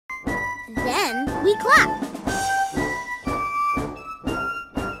Then we clap.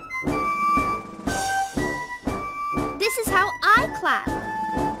 This is how I clap.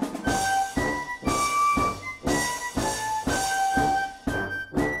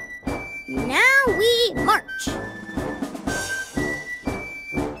 Now we march.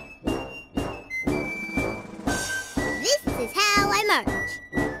 This is how I march.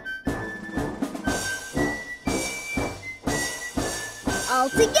 All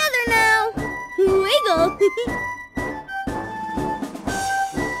together now. Wiggle.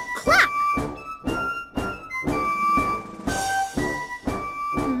 Clap.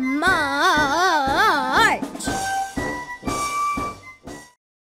 March.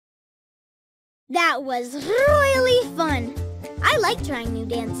 That was really fun. I like trying new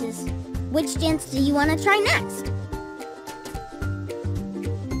dances. Which dance do you want to try next?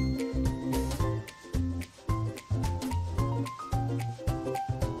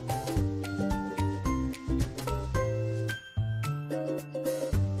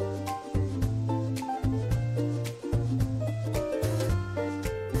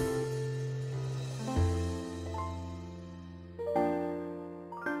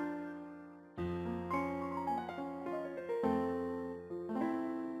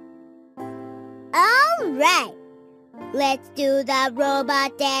 All right, let's do the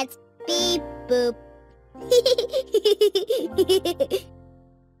robot dance. Beep boop.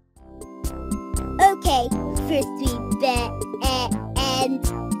 Okay, first we bend. I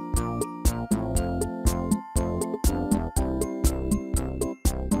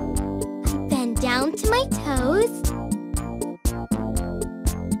bend down to my toes.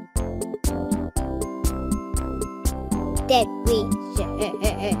 Then we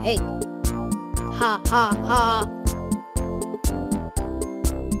shake. Ha ha ha.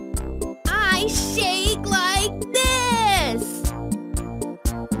 I shake like this.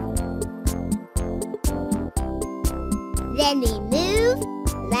 Then we move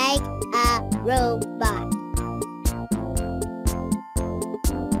like a robot.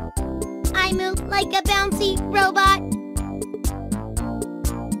 I move like a bouncy robot.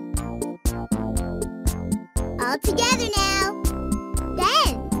 All together now.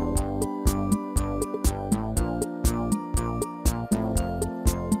 Then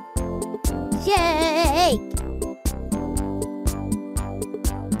shake.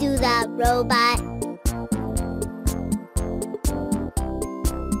 Do the robot.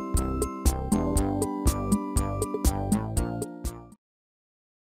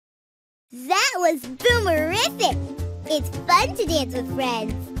 That was boomerific! It's fun to dance with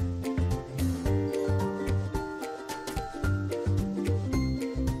friends.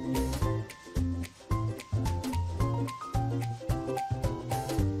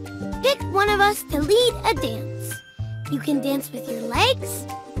 Pick one of us to lead a dance. You can dance with your legs,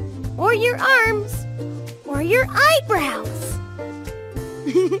 or your arms, or your eyebrows.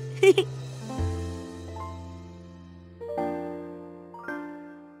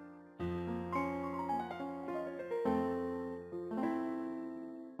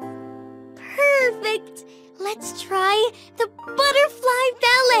 Perfect! Let's try the butterfly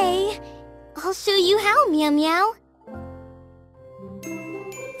ballet. I'll show you how, Meow Meow.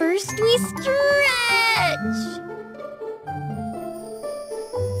 First we stretch.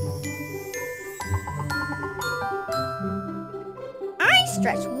 I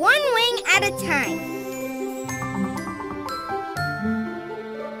stretch one wing at a time.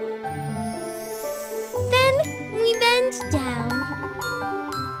 Then we bend down.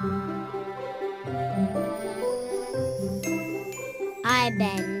 I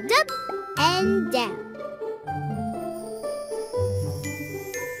bend up and down.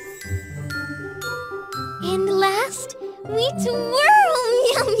 And last, we twirl,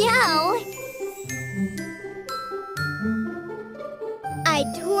 Meow Meow. I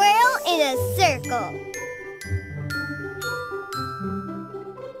twirl in a circle.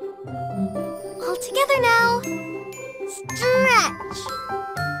 All together now. Stretch.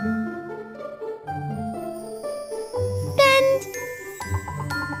 Bend.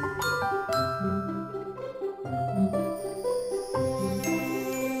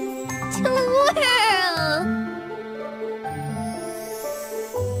 Twirl.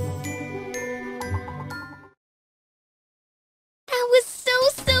 That was so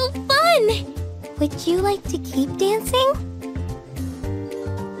fun! Would you like to keep dancing?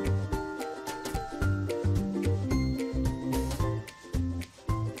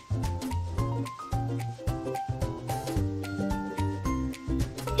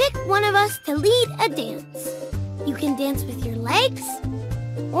 Pick one of us to lead a dance. You can dance with your legs,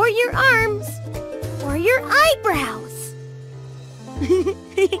 or your arms, or your eyebrows.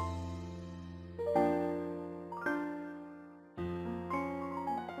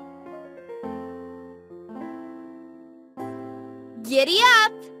 Giddy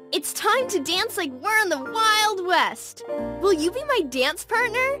up! It's time to dance like we're in the Wild West. Will you be my dance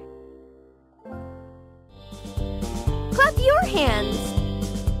partner? Clap your hands.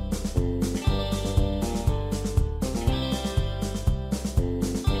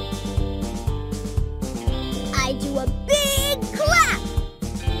 I do a big clap.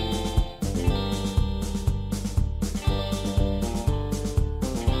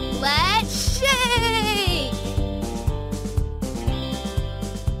 Let's shake!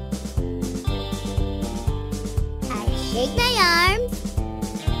 I shake my arms.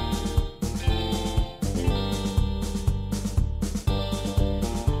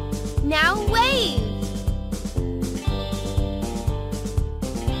 Now wave!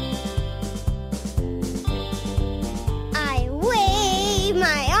 I wave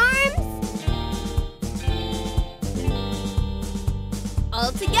my arms.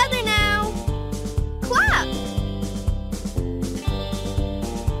 All together now! Clap!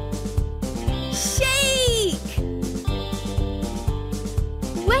 Shake!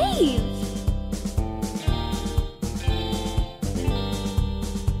 Wave!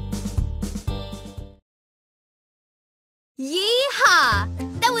 Yeehaw!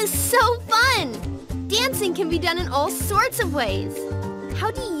 That was so fun! Dancing can be done in all sorts of ways.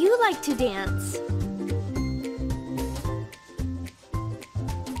 How do you like to dance?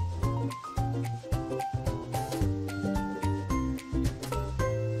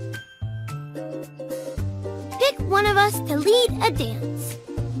 Pick one of us to lead a dance.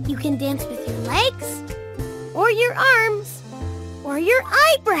 You can dance with your legs, or your arms, or your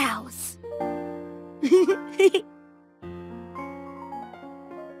eyebrows.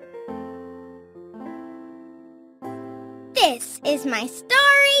 This is my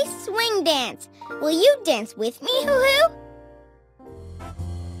starry swing dance. Will you dance with me, Hoo-Hoo?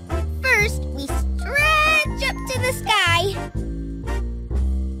 First, we stretch up to the sky.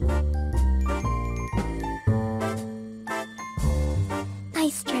 I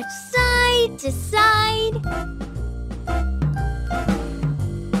stretch side to side.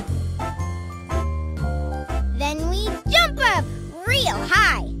 Then we jump up real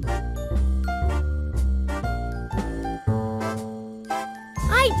high.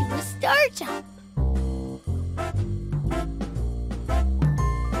 I do a star jump.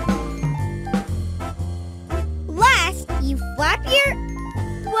 Last, you flap your...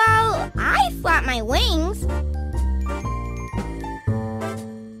 Well, I flap my wings.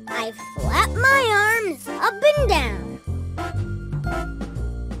 I flap my arms up and down.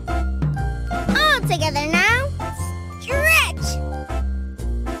 All together now. Stretch.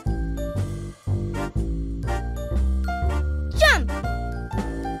 Jump.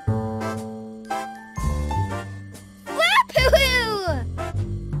 Flap, hoo-hoo.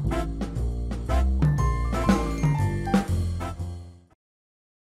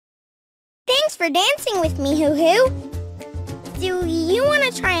 Thanks for dancing with me, Hoo-Hoo. Do you want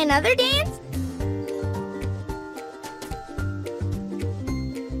to try another dance?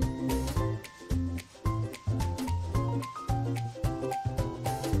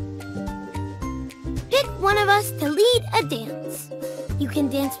 Pick one of us to lead a dance. You can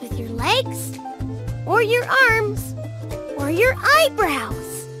dance with your legs, or your arms, or your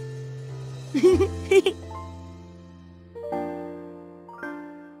eyebrows.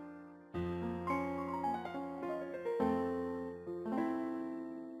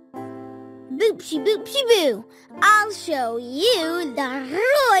 Boopsy boopsy boo. I'll show you the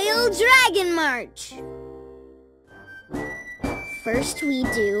Royal Dragon March. First we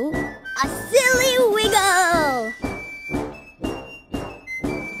do a silly wiggle.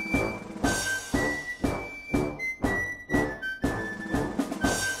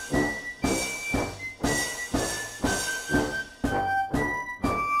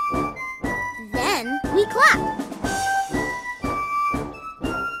 Then we clap.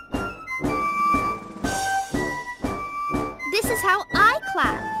 This is how I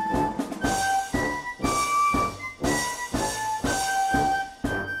clap.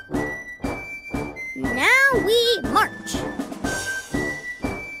 Now we march.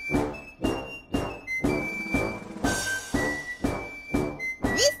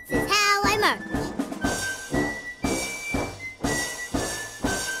 This is how I march.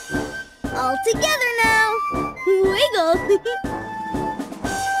 All together now. Wiggle.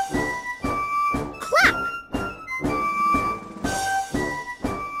 Clap.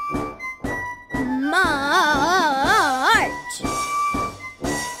 March.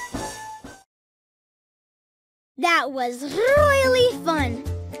 That was really fun.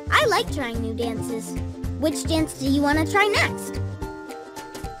 I like trying new dances. Which dance do you want to try next?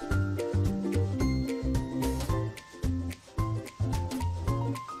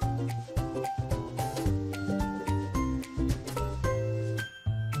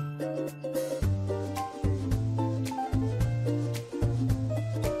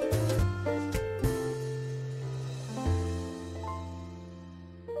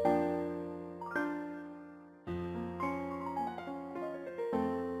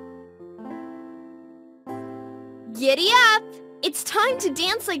 Giddy up! It's time to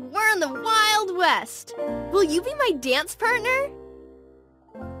dance like we're in the Wild West. Will you be my dance partner?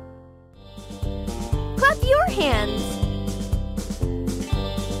 Clap your hands.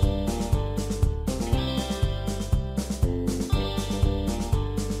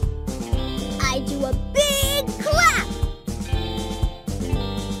 I do a big clap.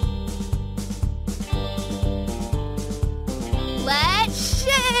 Let's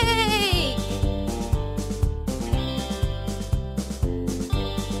shake!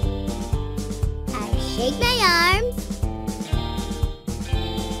 I shake my arms.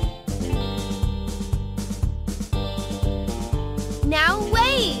 Now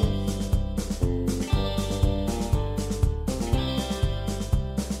wave!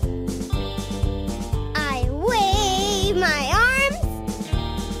 I wave my arms.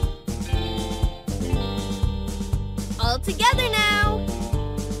 All together now!